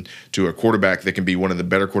develop into a quarterback that can be one of the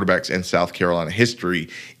better quarterbacks in South Carolina history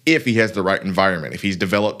if he has the right environment. If he's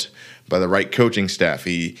developed by the right coaching staff,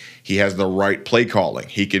 he has the right play calling,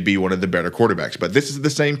 he could be one of the better quarterbacks. But this is the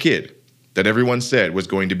same kid that everyone said was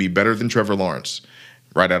going to be better than Trevor Lawrence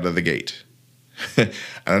right out of the gate.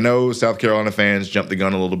 I know South Carolina fans jumped the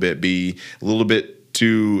gun a little bit, be a little bit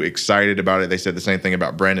too excited about it. They said the same thing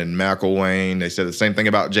about Brandon McElwain. They said the same thing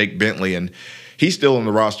about Jake Bentley, and he's still on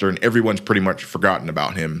the roster, and everyone's pretty much forgotten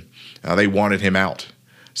about him. They wanted him out.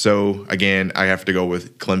 So, again, I have to go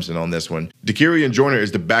with Clemson on this one. Dakereon Joyner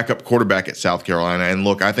is the backup quarterback at South Carolina, and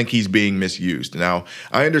look, I think he's being misused. Now,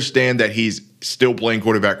 I understand that he's still playing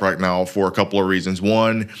quarterback right now for a couple of reasons.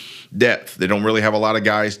 One, depth. They don't really have a lot of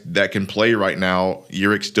guys that can play right now.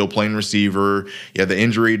 Urick's still playing receiver. You had the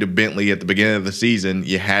injury to Bentley at the beginning of the season.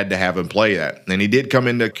 You had to have him play that. And he did come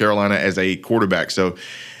into Carolina as a quarterback, so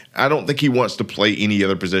I don't think he wants to play any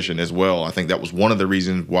other position as well. I think that was one of the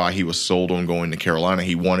reasons why he was sold on going to Carolina.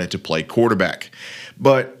 He wanted to play quarterback.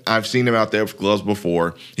 But I've seen him out there with gloves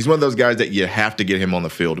before. He's one of those guys that you have to get him on the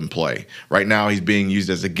field and play. Right now, he's being used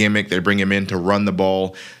as a gimmick. They bring him in to run the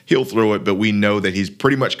ball. He'll throw it, but we know that he's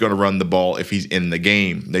pretty much going to run the ball if he's in the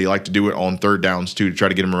game. They like to do it on third downs, too, to try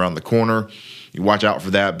to get him around the corner. You watch out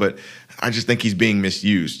for that, but I just think he's being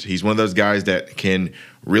misused. He's one of those guys that can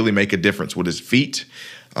really make a difference with his feet.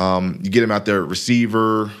 You get him out there at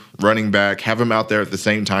receiver, running back, have him out there at the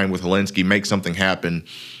same time with Hilinski, make something happen,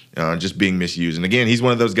 just being misused. And again, he's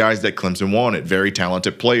one of those guys that Clemson wanted, very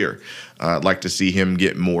talented player. I'd like to see him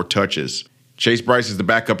get more touches. Chase Brice is the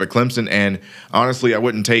backup at Clemson, and honestly, I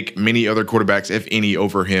wouldn't take many other quarterbacks, if any,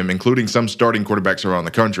 over him, including some starting quarterbacks around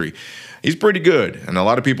the country. He's pretty good, and a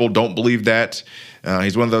lot of people don't believe that.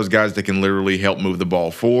 He's one of those guys that can literally help move the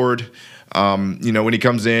ball forward. When he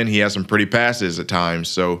comes in, he has some pretty passes at times.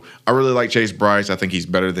 So I really like Chase Brice. I think he's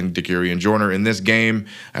better than Dakereon Joyner in this game.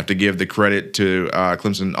 I have to give the credit to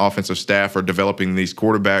Clemson offensive staff for developing these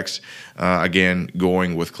quarterbacks. Again,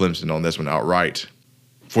 going with Clemson on this one outright.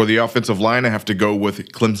 For the offensive line, I have to go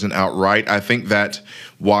with Clemson outright. I think that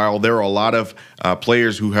while there are a lot of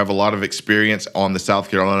players who have a lot of experience on the South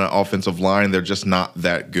Carolina offensive line, they're just not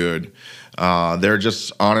that good. They're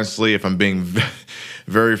just, honestly, if I'm being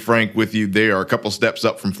very frank with you, they are a couple steps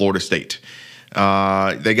up from Florida State.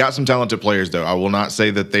 They got some talented players, though. I will not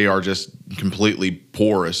say that they are just completely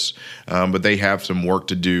porous, but they have some work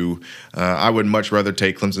to do. I would much rather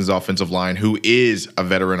take Clemson's offensive line, who is a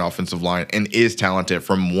veteran offensive line and is talented,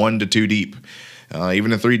 from 1 to 2 deep.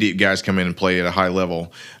 Even the 3 deep guys come in and play at a high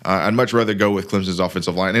level. I'd much rather go with Clemson's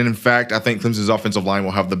offensive line. And in fact, I think Clemson's offensive line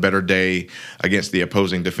will have the better day against the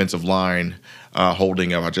opposing defensive line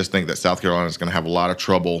holding up. I just think that South Carolina is going to have a lot of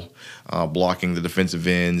trouble blocking the defensive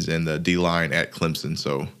ends and the D-line at Clemson.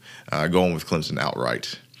 So going with Clemson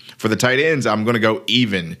outright. For the tight ends, I'm going to go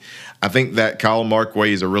even. I think that Kyle Markway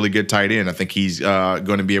is a really good tight end. I think he's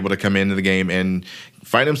going to be able to come into the game and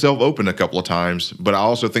find himself open a couple of times. But I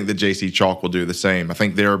also think that J.C. Chalk will do the same. I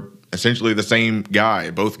think they're essentially the same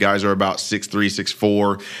guy. Both guys are about 6'3",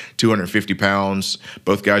 6'4", 250 pounds.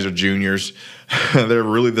 Both guys are juniors. They're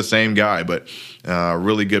really the same guy, but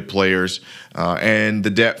really good players. And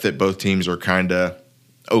the depth at both teams are kind of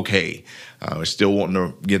okay. We're still wanting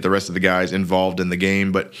to get the rest of the guys involved in the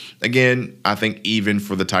game. But again, I think even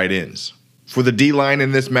for the tight ends. For the D-line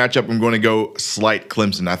in this matchup, I'm going to go slight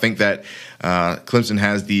Clemson. I think that Clemson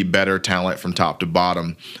has the better talent from top to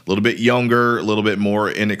bottom. A little bit younger, a little bit more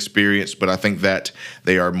inexperienced, but I think that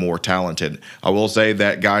they are more talented. I will say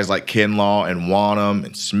that guys like Kinlaw and Wanham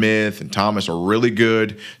and Smith and Thomas are really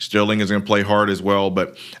good. Sterling is going to play hard as well,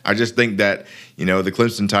 but I just think that the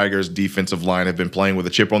Clemson Tigers defensive line have been playing with a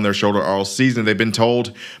chip on their shoulder all season. They've been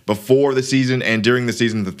told before the season and during the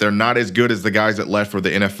season that they're not as good as the guys that left for the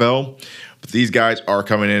NFL. But these guys are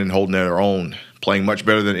coming in and holding their own, playing much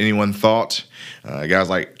better than anyone thought. Guys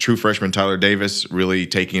like true freshman Tyler Davis really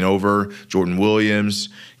taking over. Jordan Williams.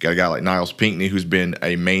 Got a guy like Niles Pinckney who's been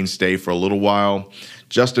a mainstay for a little while.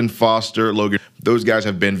 Justin Foster, Logan. Those guys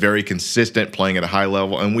have been very consistent, playing at a high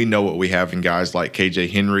level, and we know what we have in guys like KJ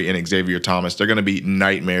Henry and Xavier Thomas. They're going to be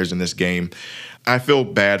nightmares in this game. I feel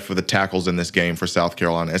bad for the tackles in this game for South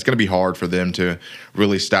Carolina. It's going to be hard for them to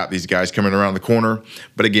really stop these guys coming around the corner.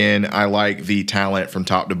 But again, I like the talent from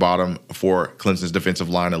top to bottom for Clemson's defensive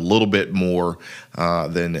line a little bit more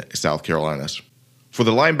than South Carolina's. For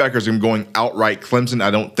the linebackers, I'm going outright Clemson. I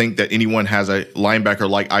don't think that anyone has a linebacker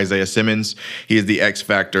like Isaiah Simmons. He is the X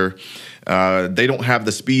factor. They don't have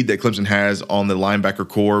the speed that Clemson has on the linebacker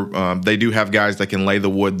core. They do have guys that can lay the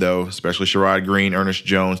wood, though, especially Sherrod Green, Ernest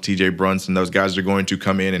Jones, T.J. Brunson. Those guys are going to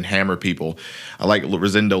come in and hammer people. I like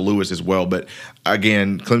Rosendo Lewis as well. But,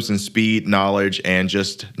 again, Clemson's speed, knowledge, and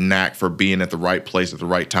just knack for being at the right place at the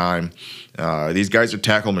right time. These guys are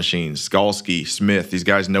tackle machines. Skalski, Smith, these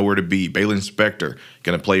guys know where to be. Baylon Spector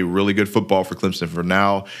going to play really good football for Clemson for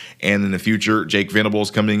now and in the future. Jake Venables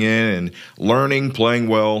coming in and learning, playing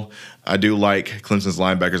well. I do like Clemson's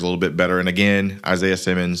linebackers a little bit better. And again, Isaiah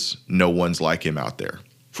Simmons, no one's like him out there.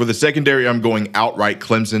 For the secondary, I'm going outright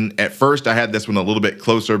Clemson. At first, I had this one a little bit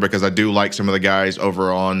closer because I do like some of the guys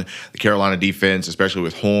over on the Carolina defense, especially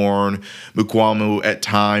with Horn, Mukwamu at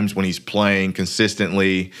times when he's playing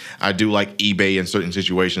consistently. I do like eBay in certain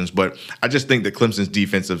situations, but I just think that Clemson's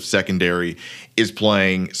defensive secondary is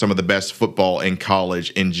playing some of the best football in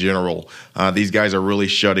college in general. These guys are really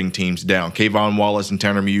shutting teams down. Kayvon Wallace and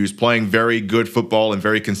Tanner Muse playing very good football and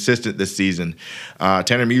very consistent this season.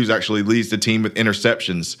 Tanner Muse actually leads the team with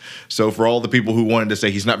interceptions. So for all the people who wanted to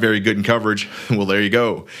say he's not very good in coverage, well, there you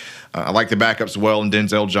go. I like the backups well, and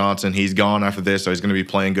Denzel Johnson, he's gone after this, so he's going to be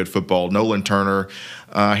playing good football. Nolan Turner,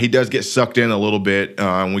 he does get sucked in a little bit,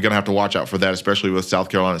 and we're going to have to watch out for that, especially with South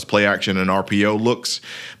Carolina's play action and RPO looks.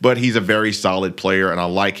 But he's a very solid player, and I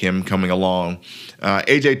like him coming along.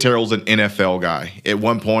 A.J. Terrell's an NFL guy. At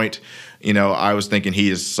one point, I was thinking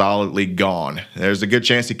he is solidly gone. There's a good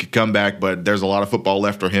chance he could come back, but there's a lot of football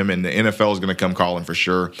left for him, and the NFL is going to come calling for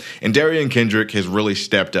sure. And Darian Kendrick has really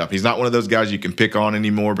stepped up. He's not one of those guys you can pick on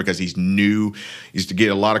anymore because he's new. He used to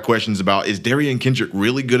get a lot of questions about, is Darian Kendrick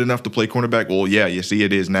really good enough to play cornerback? Well, yeah, you see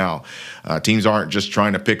it is now. Teams aren't just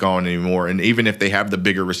trying to pick on anymore, and even if they have the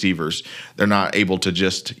bigger receivers, they're not able to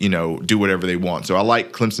just, do whatever they want. So I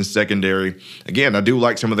like Clemson's secondary. Again, I do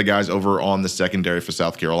like some of the guys over on the secondary for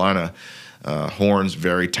South Carolina. Horn's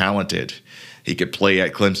very talented. He could play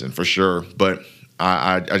at Clemson for sure. But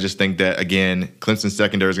I just think that, again, Clemson's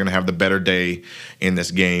secondary is going to have the better day in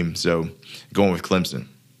this game. So going with Clemson.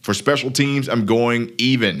 For special teams, I'm going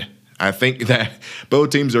even. I think that both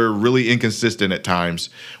teams are really inconsistent at times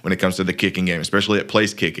when it comes to the kicking game, especially at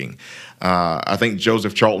place kicking. I think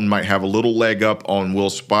Joseph Charlton might have a little leg up on Will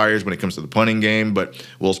Spires when it comes to the punting game, but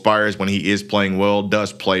Will Spires, when he is playing well,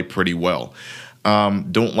 does play pretty well.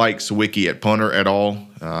 Don't like Sawicki at punter at all.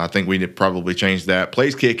 I think we need to probably change that.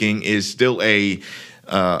 Place kicking is still a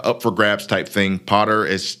up for grabs type thing. Potter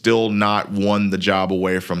has still not won the job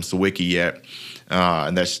away from Sawicki yet.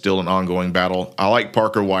 And that's still an ongoing battle. I like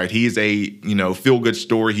Parker White. He's a, feel-good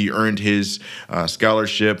story. He earned his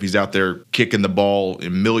scholarship. He's out there kicking the ball a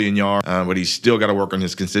million yards, but he's still got to work on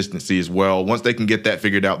his consistency as well. Once they can get that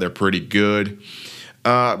figured out, they're pretty good.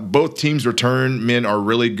 Both teams' return men are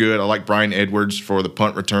really good. I like Brian Edwards for the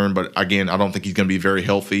punt return, but again, I don't think he's going to be very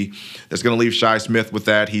healthy. That's going to leave Shi Smith with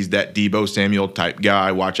that. He's that Deebo Samuel type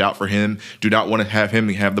guy. Watch out for him. Do not want to have him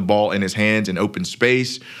have the ball in his hands in open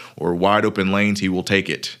space or wide open lanes. He will take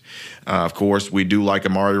it. Of course, we do like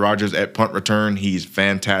Amari Rodgers at punt return. He's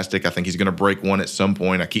fantastic. I think he's going to break one at some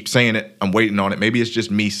point. I keep saying it. I'm waiting on it. Maybe it's just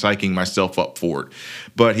me psyching myself up for it.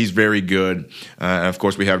 But he's very good. And of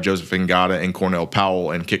course, we have Joseph Ngata and Cornell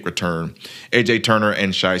Powell and kick return. A.J. Turner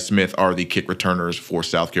and Shi Smith are the kick returners for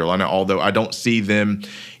South Carolina, although I don't see them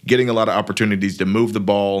getting a lot of opportunities to move the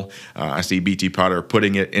ball. I see B.T. Potter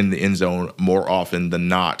putting it in the end zone more often than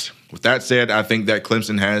not. With that said, I think that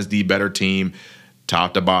Clemson has the better team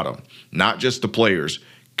top to bottom. Not just the players,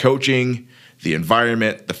 coaching, the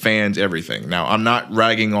environment, the fans, everything. Now, I'm not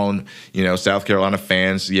ragging on, South Carolina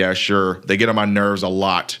fans. Yeah, sure, they get on my nerves a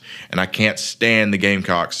lot, and I can't stand the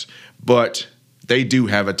Gamecocks, but they do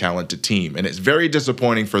have a talented team, and it's very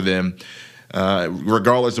disappointing for them,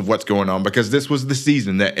 regardless of what's going on, because this was the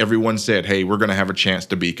season that everyone said, hey, we're going to have a chance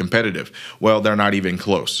to be competitive. Well, they're not even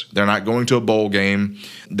close. They're not going to a bowl game.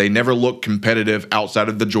 They never look competitive outside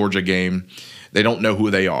of the Georgia game. They don't know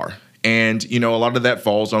who they are. And, a lot of that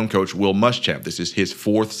falls on Coach Will Muschamp. This is his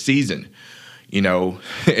 4th season.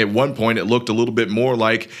 At one point, it looked a little bit more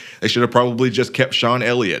like they should have probably just kept Sean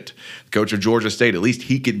Elliott, coach of Georgia State. At least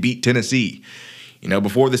he could beat Tennessee.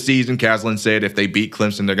 Before the season, Caslin said if they beat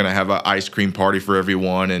Clemson, they're going to have an ice cream party for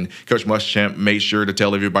everyone. And Coach Muschamp made sure to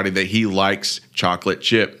tell everybody that he likes chocolate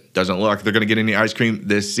chip. Doesn't look like they're going to get any ice cream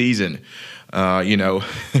this season.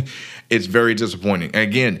 It's very disappointing.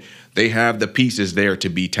 Again, they have the pieces there to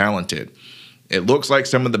be talented. It looks like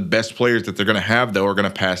some of the best players that they're going to have, though, are going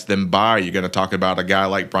to pass them by. You're going to talk about a guy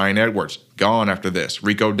like Brian Edwards, gone after this.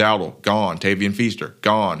 Rico Dowdle, gone. Tavian Feaster,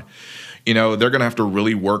 gone. They're going to have to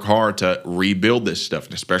really work hard to rebuild this stuff,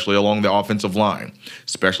 especially along the offensive line,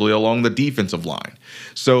 especially along the defensive line.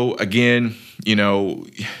 So, again,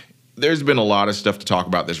 there's been a lot of stuff to talk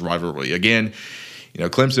about this rivalry. Again,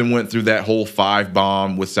 Clemson went through that whole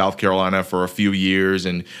 5-bomb with South Carolina for a few years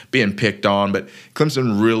and being picked on, but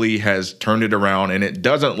Clemson really has turned it around, and it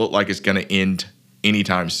doesn't look like it's going to end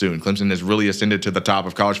anytime soon. Clemson has really ascended to the top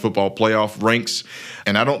of college football playoff ranks,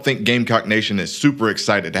 and I don't think Gamecock Nation is super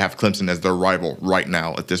excited to have Clemson as their rival right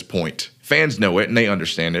now at this point. Fans know it, and they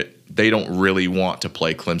understand it. They don't really want to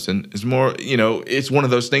play Clemson. It's more, it's one of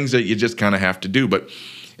those things that you just kind of have to do, but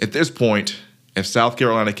at this point, if South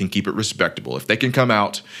Carolina can keep it respectable, if they can come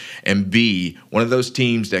out and be one of those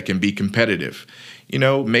teams that can be competitive,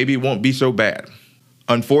 maybe it won't be so bad.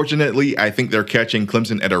 Unfortunately, I think they're catching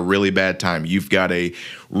Clemson at a really bad time. You've got a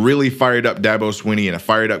really fired up Dabo Swinney and a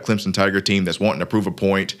fired up Clemson Tiger team that's wanting to prove a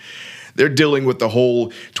point. They're dealing with the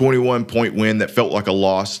whole 21-point win that felt like a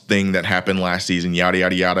loss thing that happened last season, yada,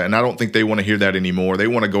 yada, yada. And I don't think they want to hear that anymore. They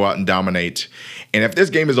want to go out and dominate. And if this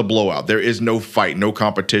game is a blowout, there is no fight, no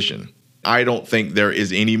competition. I don't think there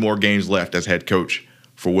is any more games left as head coach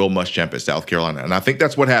for Will Muschamp at South Carolina. And I think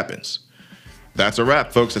that's what happens. That's a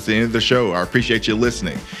wrap, folks. That's the end of the show. I appreciate you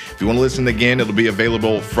listening. If you want to listen again, it'll be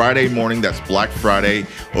available Friday morning. That's Black Friday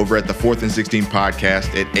over at the 4th and 16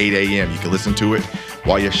 podcast at 8 a.m. You can listen to it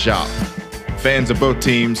while you shop. Fans of both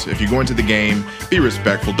teams, if you go into the game, be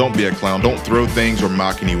respectful. Don't be a clown. Don't throw things or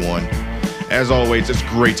mock anyone. As always, it's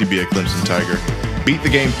great to be a Clemson Tiger. Beat the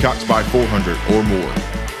Gamecocks by 400 or more.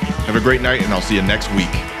 Have a great night, and I'll see you next week.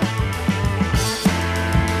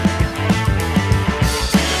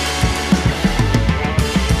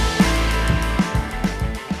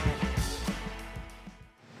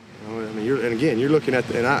 You're looking at,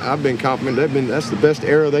 and I've been complimented. That's the best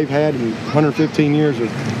era they've had in 115 years of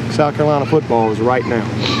South Carolina football is right now,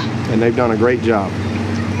 and they've done a great job.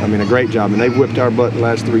 A great job, and they've whipped our butt in the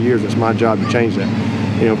last 3 years. It's my job to change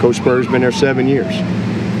that. Coach Spurrier's been there 7 years.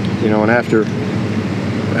 And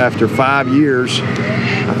after 5 years,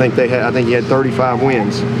 I think he had 35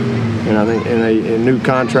 wins, and I think a new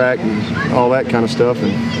contract and all that kind of stuff.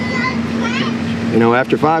 And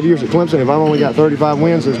after 5 years at Clemson, if I've only got 35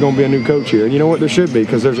 wins, there's going to be a new coach here. And you know what? There should be,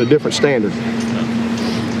 because there's a different standard.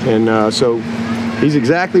 And so he's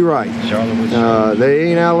exactly right. They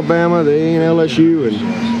ain't Alabama, they ain't LSU,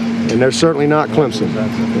 and they're certainly not Clemson.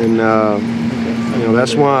 And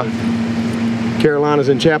that's why Carolina's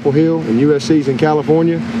in Chapel Hill and USC's in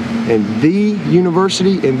California. And the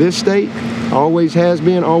university in this state always has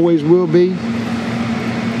been, always will be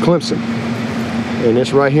Clemson. And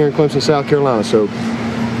it's right here in Clemson, South Carolina. So you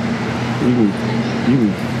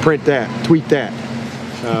can print that, tweet that,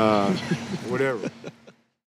 whatever.